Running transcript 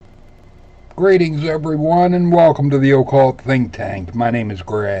Greetings, everyone, and welcome to the Occult Think Tank. My name is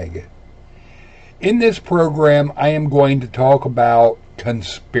Greg. In this program, I am going to talk about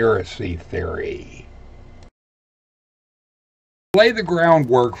conspiracy theory. To lay the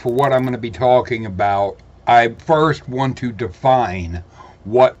groundwork for what I'm going to be talking about, I first want to define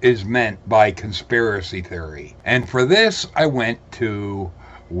what is meant by conspiracy theory. And for this, I went to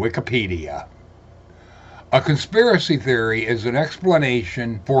Wikipedia. A conspiracy theory is an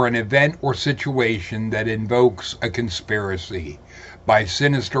explanation for an event or situation that invokes a conspiracy by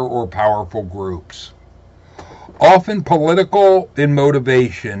sinister or powerful groups, often political in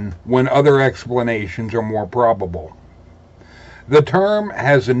motivation when other explanations are more probable. The term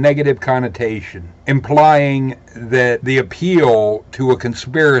has a negative connotation, implying that the appeal to a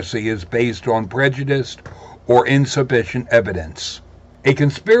conspiracy is based on prejudiced or insufficient evidence. A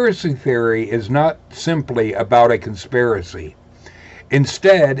conspiracy theory is not simply about a conspiracy.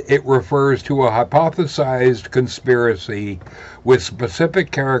 Instead, it refers to a hypothesized conspiracy with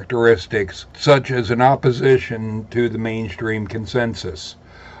specific characteristics, such as an opposition to the mainstream consensus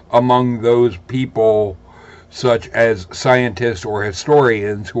among those people, such as scientists or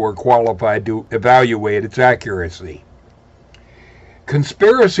historians, who are qualified to evaluate its accuracy.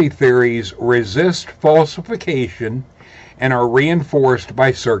 Conspiracy theories resist falsification and are reinforced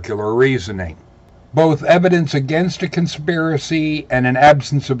by circular reasoning. Both evidence against a conspiracy and an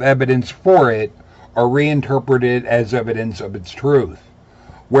absence of evidence for it are reinterpreted as evidence of its truth,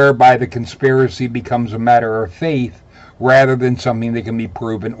 whereby the conspiracy becomes a matter of faith rather than something that can be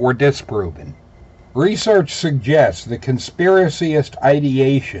proven or disproven. Research suggests that conspiracyist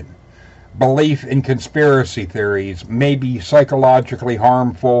ideation, belief in conspiracy theories, may be psychologically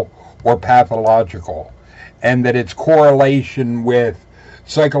harmful or pathological, and that its correlation with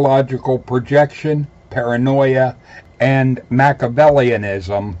psychological projection, paranoia, and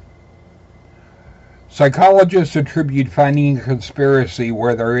Machiavellianism. Psychologists attribute finding a conspiracy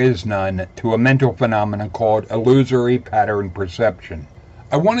where there is none to a mental phenomenon called illusory pattern perception.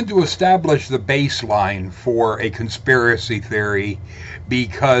 I wanted to establish the baseline for a conspiracy theory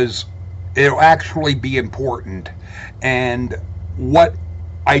because it'll actually be important, and what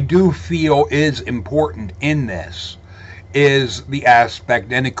I do feel is important in this is the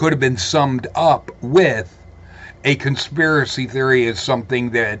aspect, and it could have been summed up with, a conspiracy theory is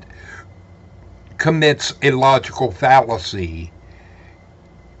something that commits a logical fallacy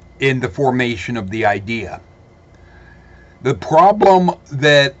in the formation of the idea. The problem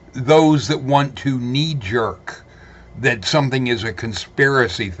that those that want to knee-jerk that something is a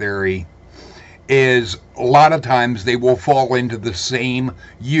conspiracy theory is a lot of times they will fall into the same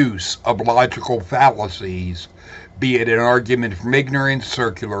use of logical fallacies, be it an argument from ignorance,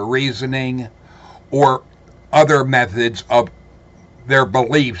 circular reasoning, or other methods of their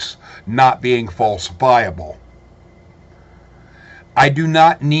beliefs not being falsifiable. I do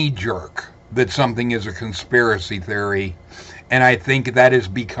not knee-jerk that something is a conspiracy theory, and I think that is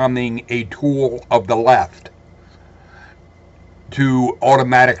becoming a tool of the left to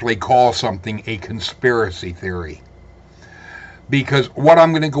automatically call something a conspiracy theory. Because what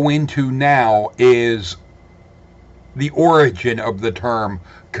I'm going to go into now is the origin of the term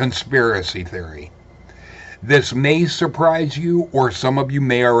conspiracy theory. This may surprise you, or some of you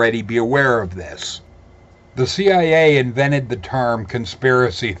may already be aware of this. The CIA invented the term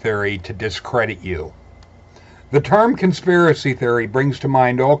conspiracy theory to discredit you. The term conspiracy theory brings to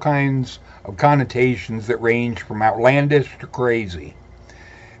mind all kinds of connotations that range from outlandish to crazy.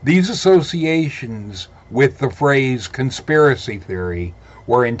 These associations with the phrase conspiracy theory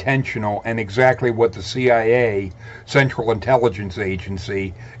were intentional and exactly what the CIA, Central Intelligence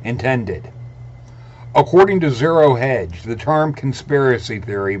Agency, intended. According to Zero Hedge, the term conspiracy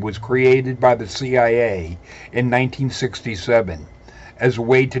theory was created by the CIA in 1967 as a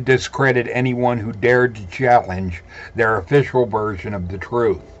way to discredit anyone who dared to challenge their official version of the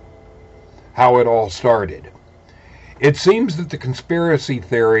truth. How it all started. It seems that the conspiracy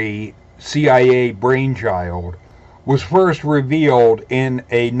theory CIA brainchild was first revealed in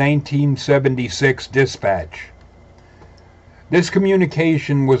a 1976 dispatch. This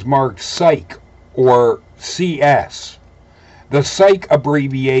communication was marked Psych, or CS. The Psych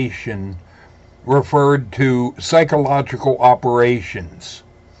abbreviation referred to psychological operations,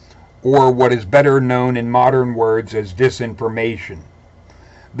 or what is better known in modern words as disinformation.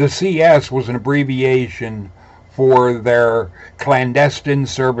 The CS was an abbreviation for their Clandestine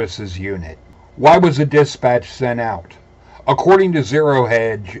Services Unit. Why was a dispatch sent out? According to Zero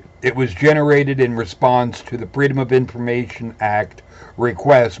Hedge, it was generated in response to the Freedom of Information Act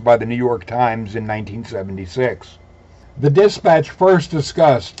request by the New York Times in 1976. The dispatch first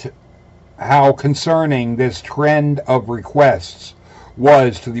discussed how concerning this trend of requests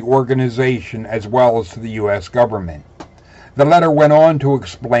was to the organization as well as to the U.S. government. The letter went on to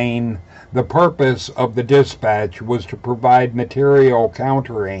explain the purpose of the dispatch was to provide material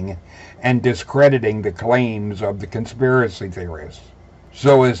countering and discrediting the claims of the conspiracy theorists,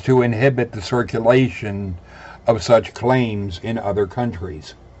 so as to inhibit the circulation of such claims in other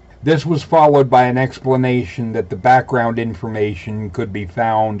countries. This was followed by an explanation that the background information could be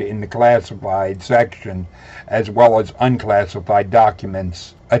found in the classified section as well as unclassified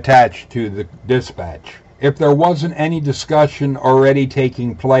documents attached to the dispatch. If there wasn't any discussion already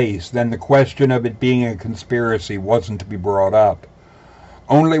taking place, then the question of it being a conspiracy wasn't to be brought up.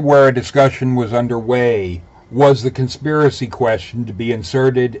 Only where a discussion was underway was the conspiracy question to be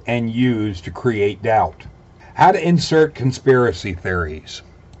inserted and used to create doubt. How to insert conspiracy theories.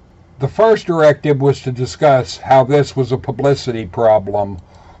 The first directive was to discuss how this was a publicity problem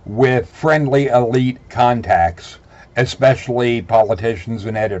with friendly elite contacts, especially politicians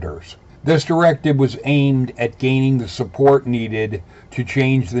and editors. This directive was aimed at gaining the support needed to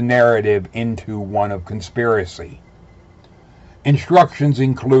change the narrative into one of conspiracy. Instructions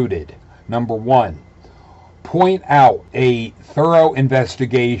included: number 1, point out a thorough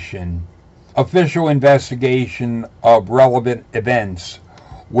investigation. Official investigation of relevant events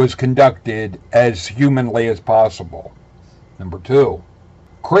was conducted as humanly as possible. Number 2,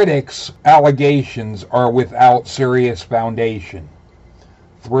 critics' allegations are without serious foundation.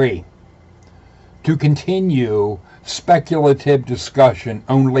 3, to continue speculative discussion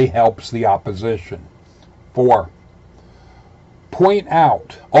only helps the opposition. 4, point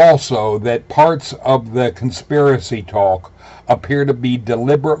out also that parts of the conspiracy talk appear to be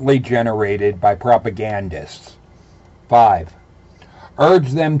deliberately generated by propagandists. 5,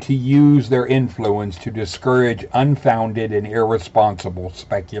 urge them to use their influence to discourage unfounded and irresponsible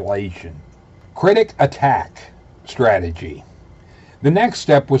speculation. Critic attack strategy. The next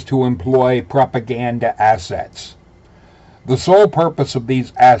step was to employ propaganda assets. The sole purpose of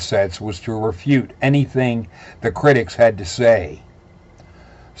these assets was to refute anything the critics had to say.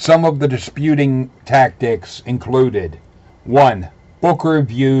 Some of the disputing tactics included: 1, book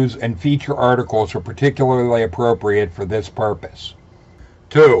reviews and feature articles are particularly appropriate for this purpose.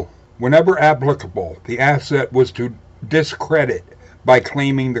 2, whenever applicable, the asset was to discredit by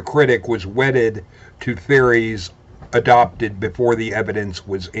claiming the critic was wedded to theories adopted before the evidence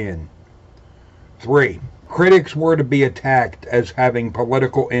was in. 3, critics were to be attacked as having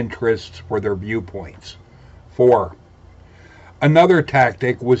political interests for their viewpoints. 4, another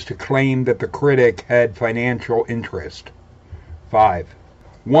tactic was to claim that the critic had financial interest. 5,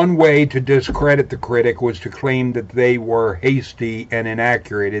 one way to discredit the critic was to claim that they were hasty and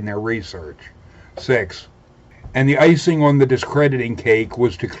inaccurate in their research. 6, and the icing on the discrediting cake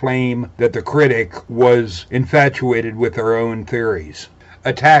was to claim that the critic was infatuated with their own theories.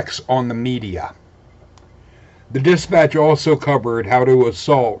 Attacks on the media. The dispatch also covered how to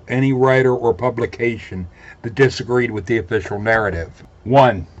assault any writer or publication that disagreed with the official narrative.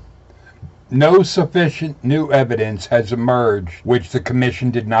 1, no sufficient new evidence has emerged which the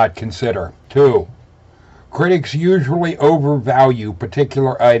Commission did not consider. 2, critics usually overvalue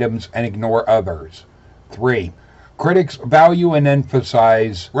particular items and ignore others. 3, critics value and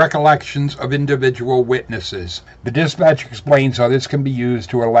emphasize recollections of individual witnesses. The dispatch explains how this can be used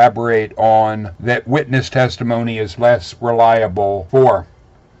to elaborate on that witness testimony is less reliable. 4,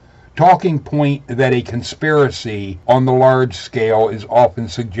 talking point that a conspiracy on the large scale is often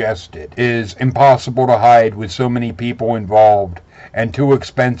suggested is impossible to hide with so many people involved and too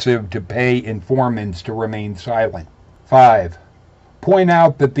expensive to pay informants to remain silent. 5, point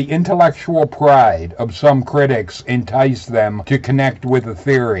out that the intellectual pride of some critics entice them to connect with a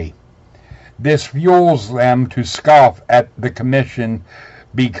theory. This fuels them to scoff at the Commission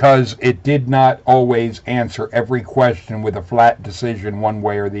because it did not always answer every question with a flat decision one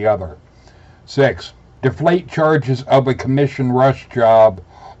way or the other. 6, deflate charges of a Commission rush job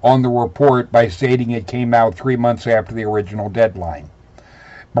on the report by stating it came out 3 months after the original deadline.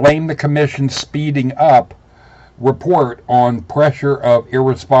 Blame the Commission's speeding up report on pressure of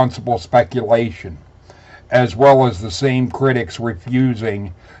irresponsible speculation, as well as the same critics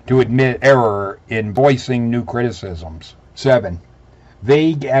refusing to admit error in voicing new criticisms. 7,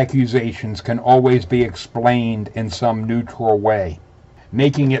 vague accusations can always be explained in some neutral way,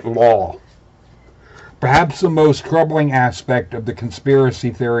 making it law. Perhaps the most troubling aspect of the conspiracy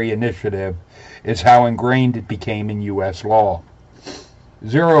theory initiative is how ingrained it became in U.S. law.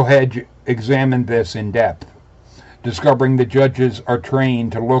 Zero Hedge examined this in depth. discovering the judges are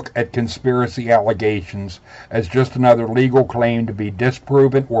trained to look at conspiracy allegations as just another legal claim to be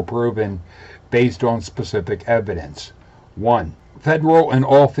disproven or proven based on specific evidence. 1. Federal and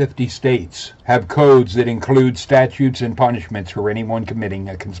all 50 states have codes that include statutes and punishments for anyone committing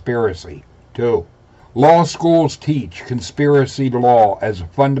a conspiracy. 2. Law schools teach conspiracy law as a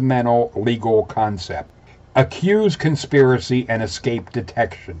fundamental legal concept. Accuse conspiracy and escape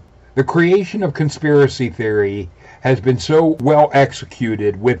detection. The creation of conspiracy theory has been so well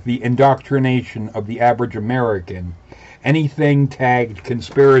executed with the indoctrination of the average American, anything tagged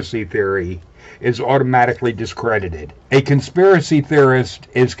conspiracy theory is automatically discredited. A conspiracy theorist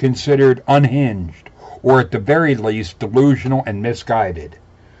is considered unhinged, or at the very least delusional and misguided.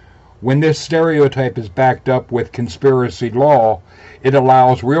 When this stereotype is backed up with conspiracy law, it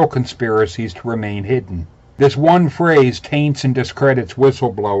allows real conspiracies to remain hidden. This one phrase taints and discredits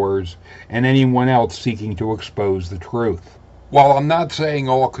whistleblowers and anyone else seeking to expose the truth. While I'm not saying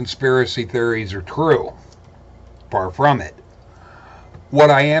all conspiracy theories are true, far from it, what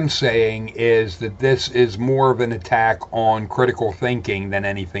I am saying is that this is more of an attack on critical thinking than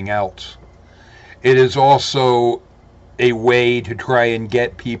anything else. It is also a way to try and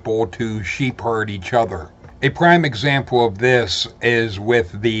get people to sheep herd each other. A prime example of this is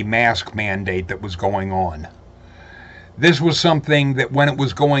with the mask mandate that was going on. This was something that when it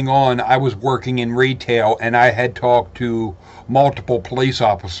was going on, I was working in retail and I had talked to multiple police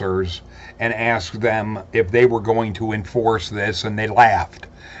officers and asked them if they were going to enforce this, and they laughed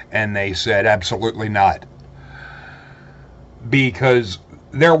and they said absolutely not. Because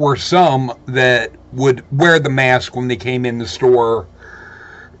there were some that would wear the mask when they came in the store,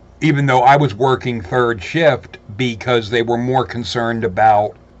 even though I was working third shift, because they were more concerned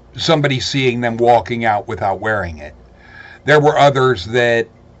about somebody seeing them walking out without wearing it. There were others that,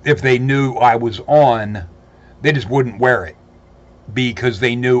 if they knew I was on, they just wouldn't wear it because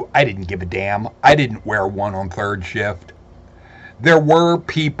they knew I didn't give a damn. I didn't wear one on third shift. There were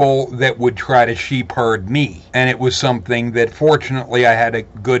people that would try to sheep herd me, and it was something that fortunately I had a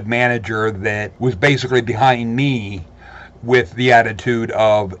good manager that was basically behind me with the attitude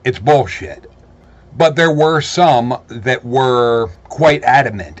of, it's bullshit. But there were some that were quite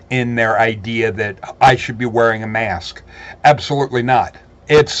adamant in their idea that I should be wearing a mask. Absolutely not.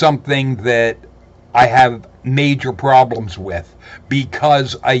 It's something that I have major problems with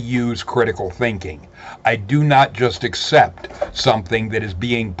because I use critical thinking. I do not just accept something that is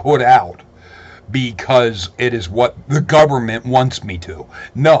being put out because it is what the government wants me to.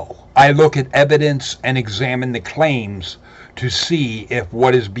 No, I look at evidence and examine the claims to see if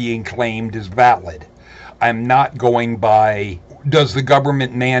what is being claimed is valid. I'm not going by, does the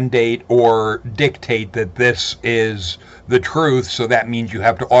government mandate or dictate that this is the truth, so that means you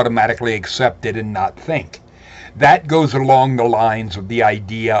have to automatically accept it and not think. That goes along the lines of the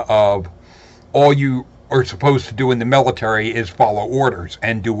idea of all you are supposed to do in the military is follow orders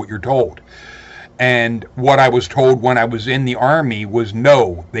and do what you're told. And what I was told when I was in the Army was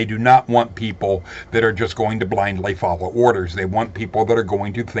no, they do not want people that are just going to blindly follow orders. They want people that are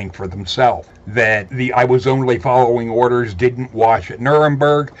going to think for themselves. That the I was only following orders didn't wash at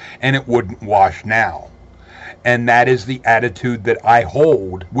Nuremberg, and it wouldn't wash now. And that is the attitude that I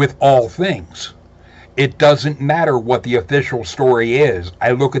hold with all things. It doesn't matter what the official story is.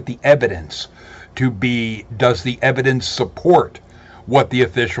 I look at the evidence to be, does the evidence support what the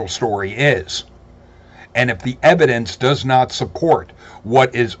official story is? And if the evidence does not support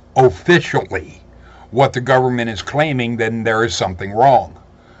what is officially what the government is claiming, then there is something wrong.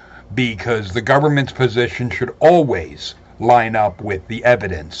 Because the government's position should always line up with the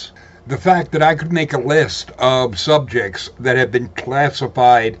evidence. The fact that I could make a list of subjects that have been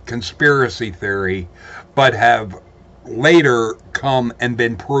classified conspiracy theory, but have later come and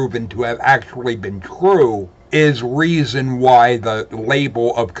been proven to have actually been true, is reason why the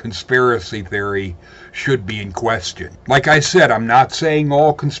label of conspiracy theory should be in question. Like I said, I'm not saying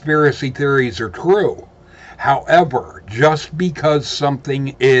all conspiracy theories are true. However, just because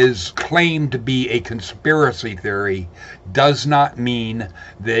something is claimed to be a conspiracy theory does not mean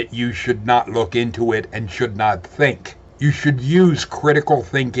that you should not look into it and should not think. You should use critical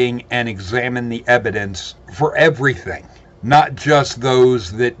thinking and examine the evidence for everything, not just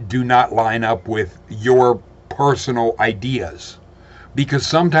those that do not line up with your personal ideas. Because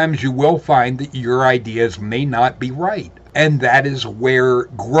sometimes you will find that your ideas may not be right. And that is where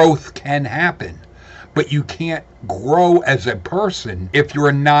growth can happen. But you can't grow as a person if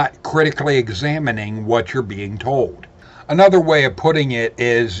you're not critically examining what you're being told. Another way of putting it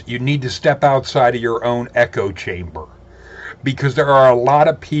is you need to step outside of your own echo chamber. because there are a lot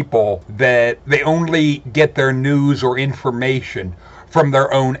of people that they only get their news or information from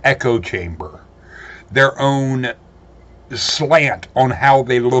their own echo chamber, their own slant on how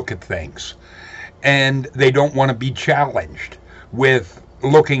they look at things. And they don't want to be challenged with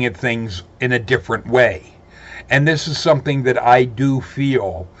looking at things in a different way. And this is something that I do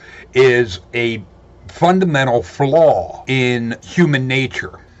feel is a fundamental flaw in human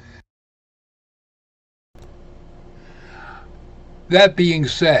nature. That being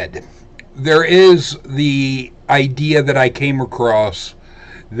said, there is the idea that I came across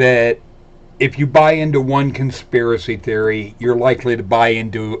that if you buy into one conspiracy theory, you're likely to buy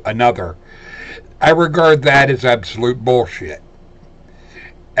into another. I regard that as absolute bullshit.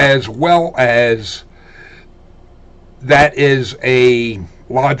 As well as that is a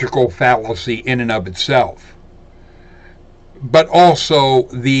logical fallacy in and of itself. But also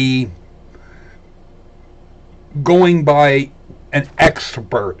the going by an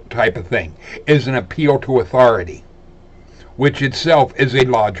expert type of thing is an appeal to authority, which itself is a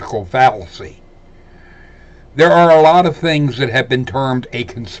logical fallacy. There are a lot of things that have been termed a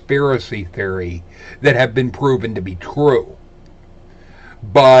conspiracy theory that have been proven to be true.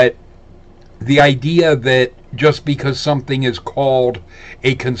 But the idea that just because something is called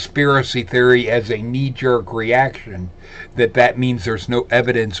a conspiracy theory as a knee-jerk reaction, that means there's no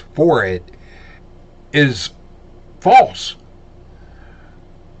evidence for it, is false.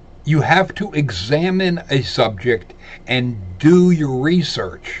 You have to examine a subject and do your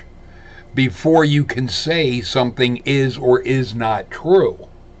research before you can say something is or is not true.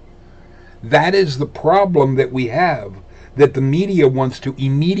 That is the problem that we have, that the media wants to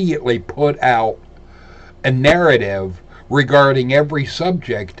immediately put out a narrative regarding every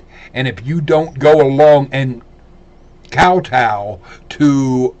subject, and if you don't go along and kowtow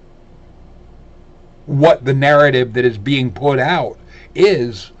to what the narrative that is being put out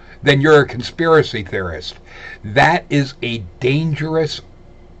is, then you're a conspiracy theorist. That is a dangerous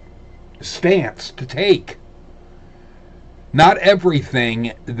stance to take. Not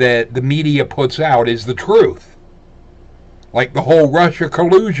everything that the media puts out is the truth. Like the whole Russia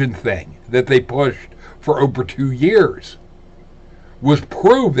collusion thing that they pushed for over 2 years was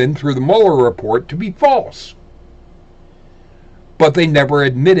proven through the Mueller report to be false. But they never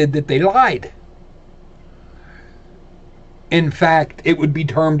admitted that they lied. In fact, it would be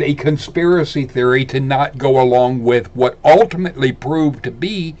termed a conspiracy theory to not go along with what ultimately proved to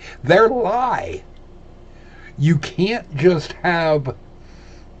be their lie. You can't just have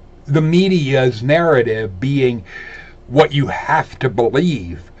the media's narrative being what you have to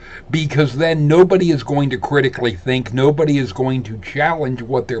believe, because then nobody is going to critically think, nobody is going to challenge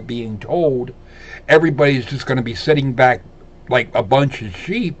what they're being told. Everybody's just going to be sitting back like a bunch of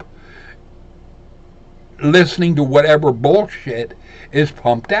sheep, listening to whatever bullshit is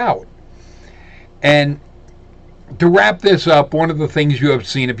pumped out. And to wrap this up, one of the things you have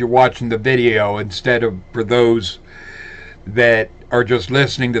seen if you're watching the video, instead of for those that are just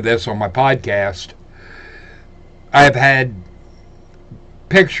listening to this on my podcast, I've had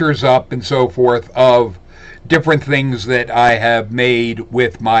pictures up and so forth of different things that I have made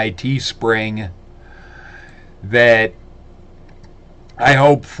with my Teespring that I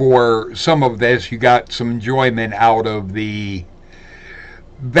hope for some of this you got some enjoyment out of the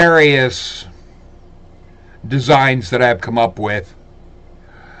various designs that I've come up with.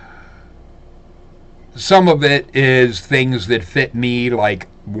 Some of it is things that fit me, like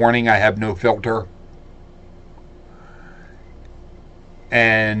warning I have no filter,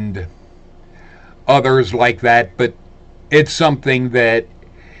 and others like that, but it's something that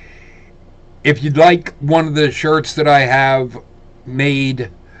if you'd like one of the shirts that I have made,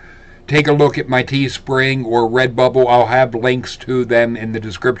 take a look at my Teespring or Redbubble. I'll have links to them in the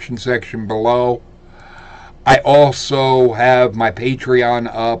description section below. I also have my Patreon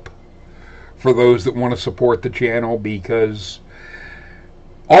up for those that want to support the channel, because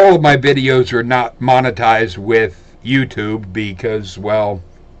all of my videos are not monetized with YouTube because, well,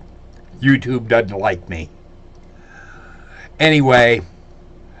 YouTube doesn't like me. Anyway,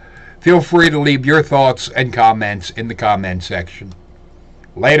 feel free to leave your thoughts and comments in the comment section.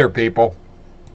 Later, people.